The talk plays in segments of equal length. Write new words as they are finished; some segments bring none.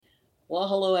Well,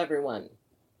 hello everyone.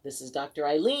 This is Dr.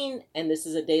 Eileen, and this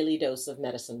is a daily dose of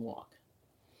Medicine Walk.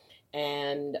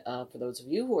 And for those of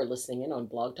you who are listening in on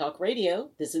Blog Talk Radio,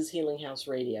 this is Healing House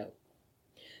Radio.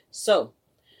 So,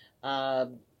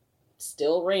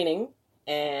 still raining,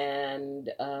 and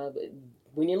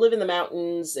when you live in the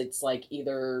mountains, it's like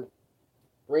either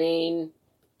rain,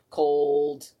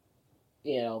 cold,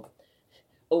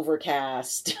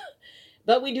 overcast.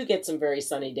 But we do get some very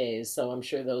sunny days, so I'm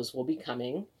sure those will be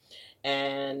coming.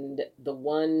 And the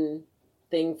one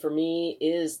thing for me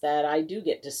is that I do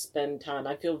get to spend time.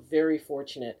 I feel very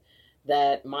fortunate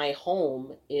that my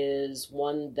home is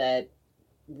one that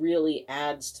really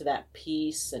adds to that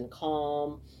peace and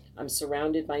calm. I'm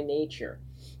surrounded by nature.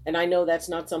 And I know that's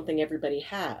not something everybody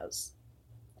has.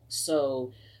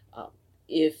 So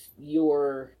if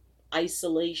your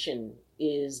isolation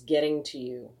is getting to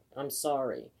you, I'm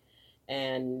sorry.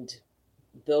 And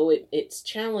though it's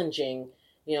challenging,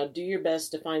 do your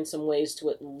best to find some ways to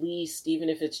at least, even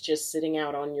if it's just sitting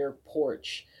out on your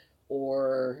porch,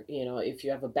 or, if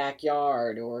you have a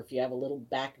backyard, or if you have a little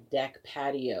back deck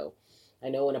patio. I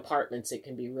know in apartments it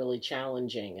can be really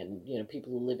challenging, and,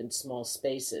 people who live in small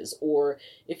spaces, or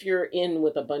if you're in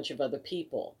with a bunch of other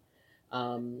people,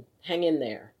 hang in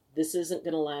there. This isn't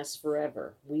going to last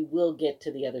forever. We will get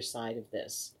to the other side of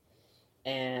this.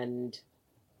 And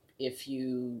if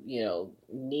you,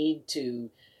 need to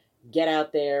get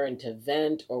out there and to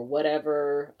vent or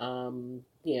whatever,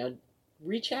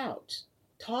 reach out,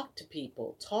 talk to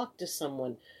people, talk to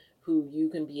someone who you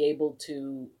can be able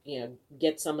to,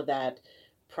 get some of that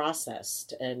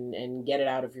processed and get it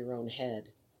out of your own head.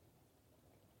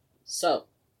 So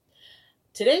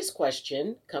today's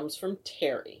question comes from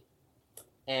Terry,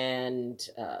 and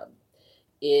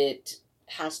it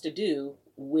has to do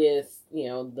with,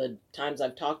 the times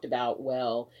I've talked about,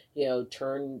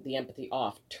 turn the empathy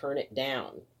off, turn it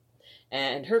down.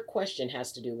 And her question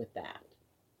has to do with that.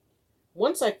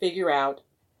 Once I figure out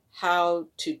how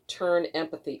to turn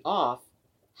empathy off,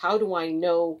 how do I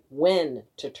know when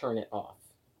to turn it off?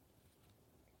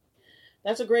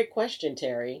 That's a great question,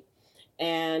 Terry.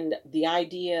 And the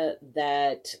idea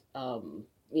that,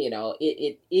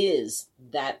 it is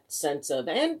that sense of,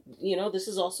 and, this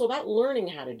is also about learning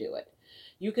how to do it.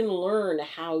 You can learn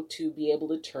how to be able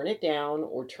to turn it down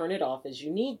or turn it off as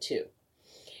you need to.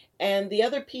 And the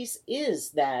other piece is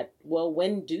that,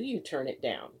 when do you turn it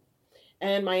down?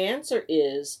 And my answer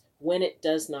is when it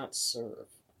does not serve.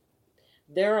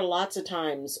 There are lots of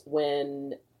times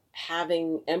when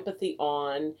having empathy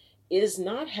on is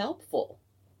not helpful.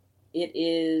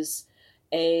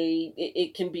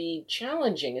 It can be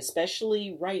challenging,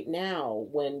 especially right now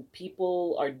when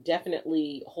people are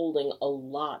definitely holding a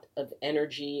lot of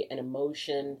energy and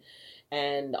emotion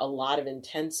and a lot of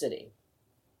intensity.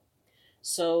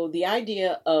 So the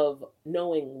idea of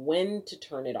knowing when to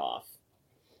turn it off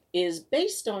is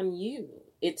based on you.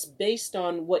 It's based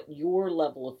on what your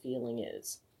level of feeling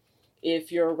is.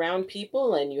 If you're around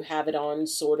people and you have it on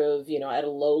sort of, at a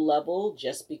low level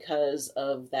just because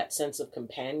of that sense of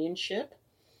companionship,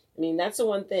 that's the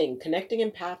one thing. Connecting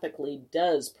empathically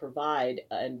does provide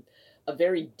a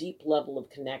very deep level of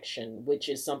connection, which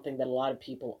is something that a lot of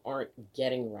people aren't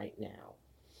getting right now.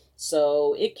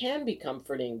 So it can be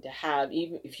comforting to have,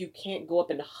 even if you can't go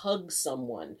up and hug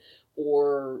someone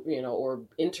or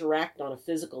interact on a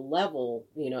physical level,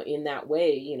 in that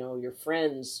way, your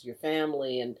friends, your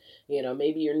family, and,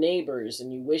 maybe your neighbors,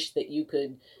 and you wish that you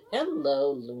could,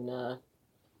 hello, Luna.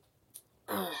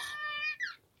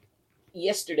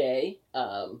 Yesterday,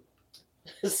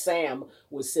 Sam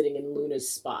was sitting in Luna's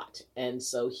spot, and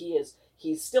so he's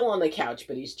still on the couch,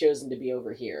 but he's chosen to be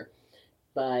over here.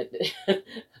 But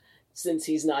since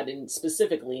he's not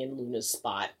specifically in Luna's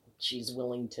spot, she's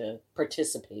willing to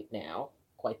participate now.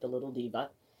 Quite the little diva.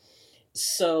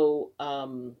 So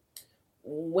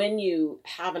when you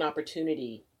have an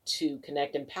opportunity to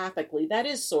connect empathically, that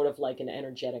is sort of like an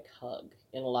energetic hug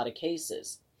in a lot of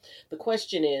cases. The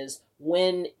question is,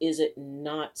 when is it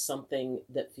not something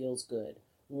that feels good?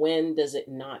 When does it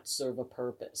not serve a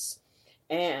purpose?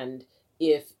 And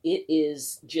if it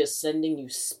is just sending you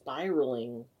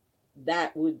spiraling,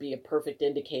 that would be a perfect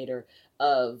indicator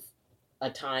of a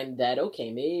time that,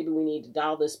 okay, maybe we need to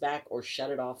dial this back or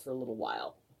shut it off for a little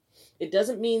while. It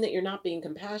doesn't mean that you're not being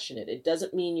compassionate. It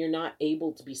doesn't mean you're not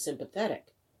able to be sympathetic.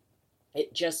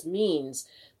 It just means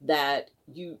that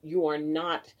you are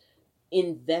not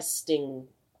investing,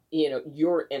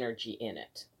 your energy in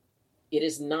it. It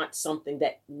is not something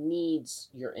that needs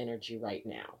your energy right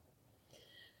now.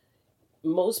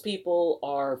 Most people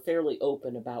are fairly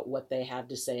open about what they have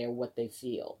to say or what they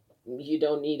feel. You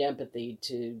don't need empathy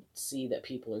to see that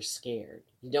people are scared.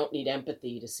 You don't need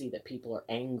empathy to see that people are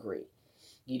angry.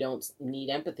 You don't need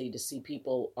empathy to see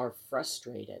people are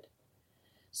frustrated.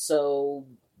 So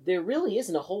there really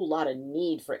isn't a whole lot of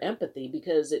need for empathy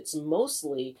because it's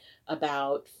mostly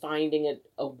about finding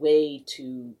a way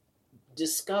to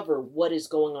discover what is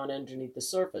going on underneath the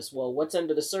surface. Well, what's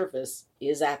under the surface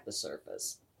is at the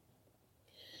surface.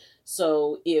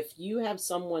 So if you have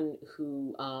someone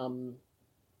who,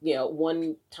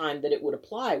 one time that it would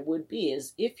apply would be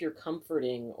is if you're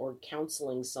comforting or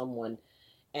counseling someone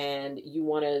and you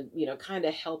want to, kind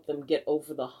of help them get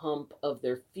over the hump of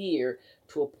their fear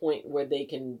to a point where they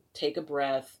can take a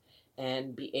breath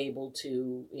and be able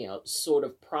to, sort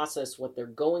of process what they're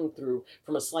going through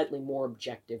from a slightly more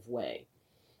objective way.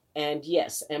 And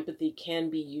yes, empathy can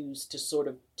be used to sort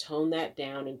of tone that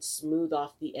down and smooth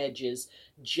off the edges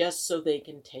just so they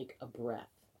can take a breath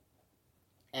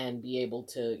and be able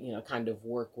to, kind of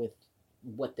work with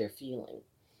what they're feeling.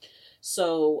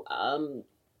 So,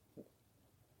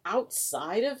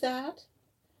 outside of that,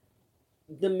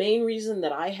 the main reason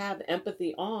that I have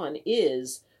empathy on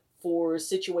is for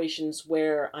situations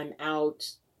where I'm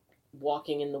out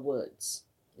walking in the woods,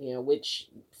 which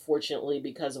fortunately,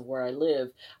 because of where I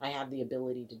live, I have the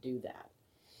ability to do that.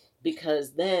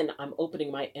 Because then I'm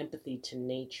opening my empathy to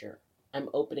nature. I'm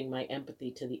opening my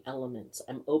empathy to the elements.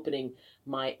 I'm opening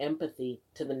my empathy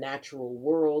to the natural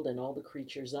world and all the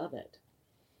creatures of it.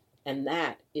 And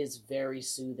that is very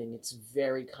soothing. It's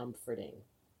very comforting.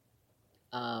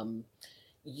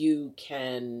 You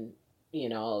can,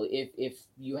 if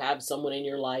you have someone in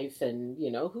your life and,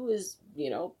 who is,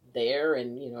 there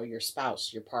and, your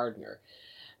spouse, your partner,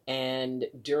 and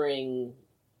during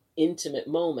intimate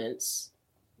moments,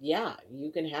 yeah,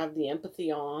 you can have the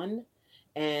empathy on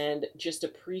and just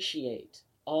appreciate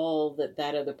all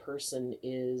that other person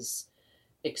is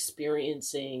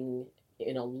experiencing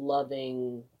in a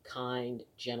loving, kind,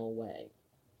 gentle way.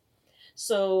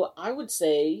 So I would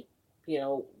say,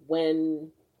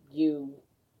 when you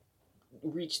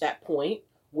reach that point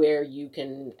where you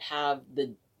can have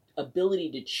the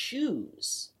ability to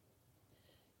choose,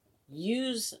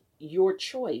 use your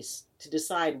choice to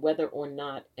decide whether or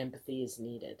not empathy is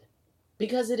needed.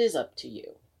 Because it is up to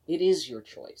you. It is your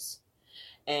choice.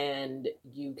 And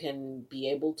you can be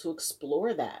able to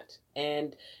explore that.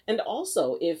 And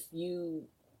also, if you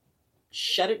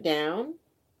shut it down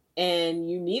and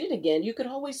you need it again, you could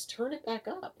always turn it back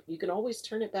up. You can always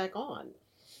turn it back on.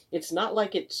 It's not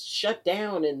like it's shut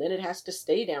down and then it has to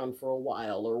stay down for a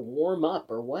while or warm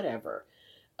up or whatever.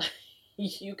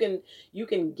 You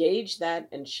can gauge that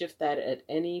and shift that at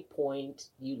any point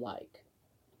you like.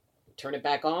 Turn it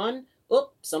back on.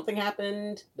 Oop, something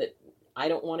happened that I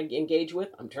don't want to engage with.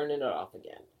 I'm turning it off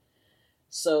again.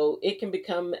 So it can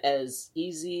become as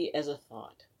easy as a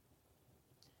thought.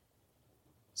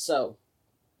 So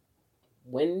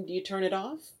when do you turn it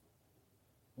off?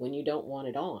 When you don't want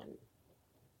it on.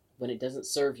 When it doesn't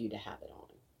serve you to have it on.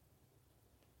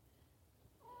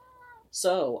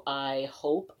 So I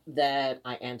hope that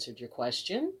I answered your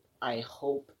question. I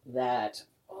hope that,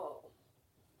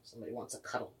 somebody wants a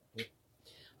cuddle.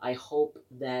 I hope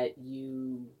that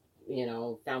you,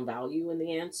 found value in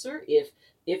the answer. If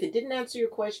it didn't answer your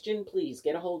question, please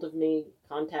get a hold of me,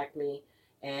 contact me,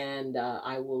 and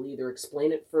I will either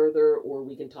explain it further or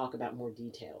we can talk about more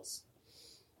details.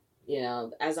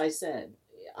 As I said,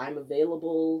 I'm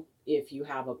available if you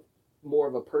have more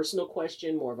of a personal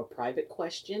question, more of a private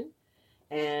question.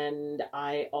 And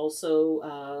I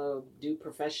also do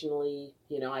professionally,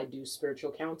 I do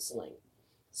spiritual counseling.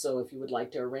 So if you would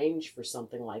like to arrange for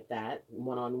something like that,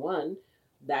 one-on-one,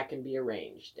 that can be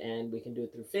arranged. And we can do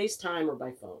it through FaceTime or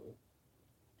by phone.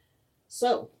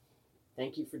 So,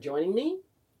 thank you for joining me.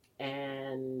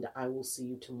 And I will see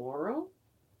you tomorrow.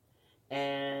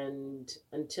 And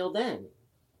until then,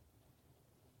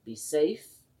 be safe,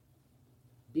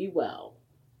 be well,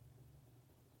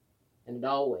 and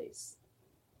always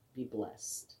be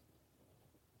blessed.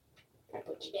 I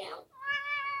put you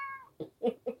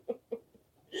down.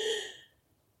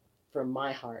 From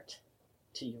my heart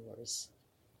to yours.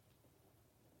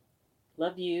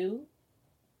 Love you,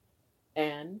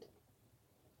 and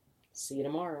see you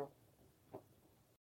tomorrow.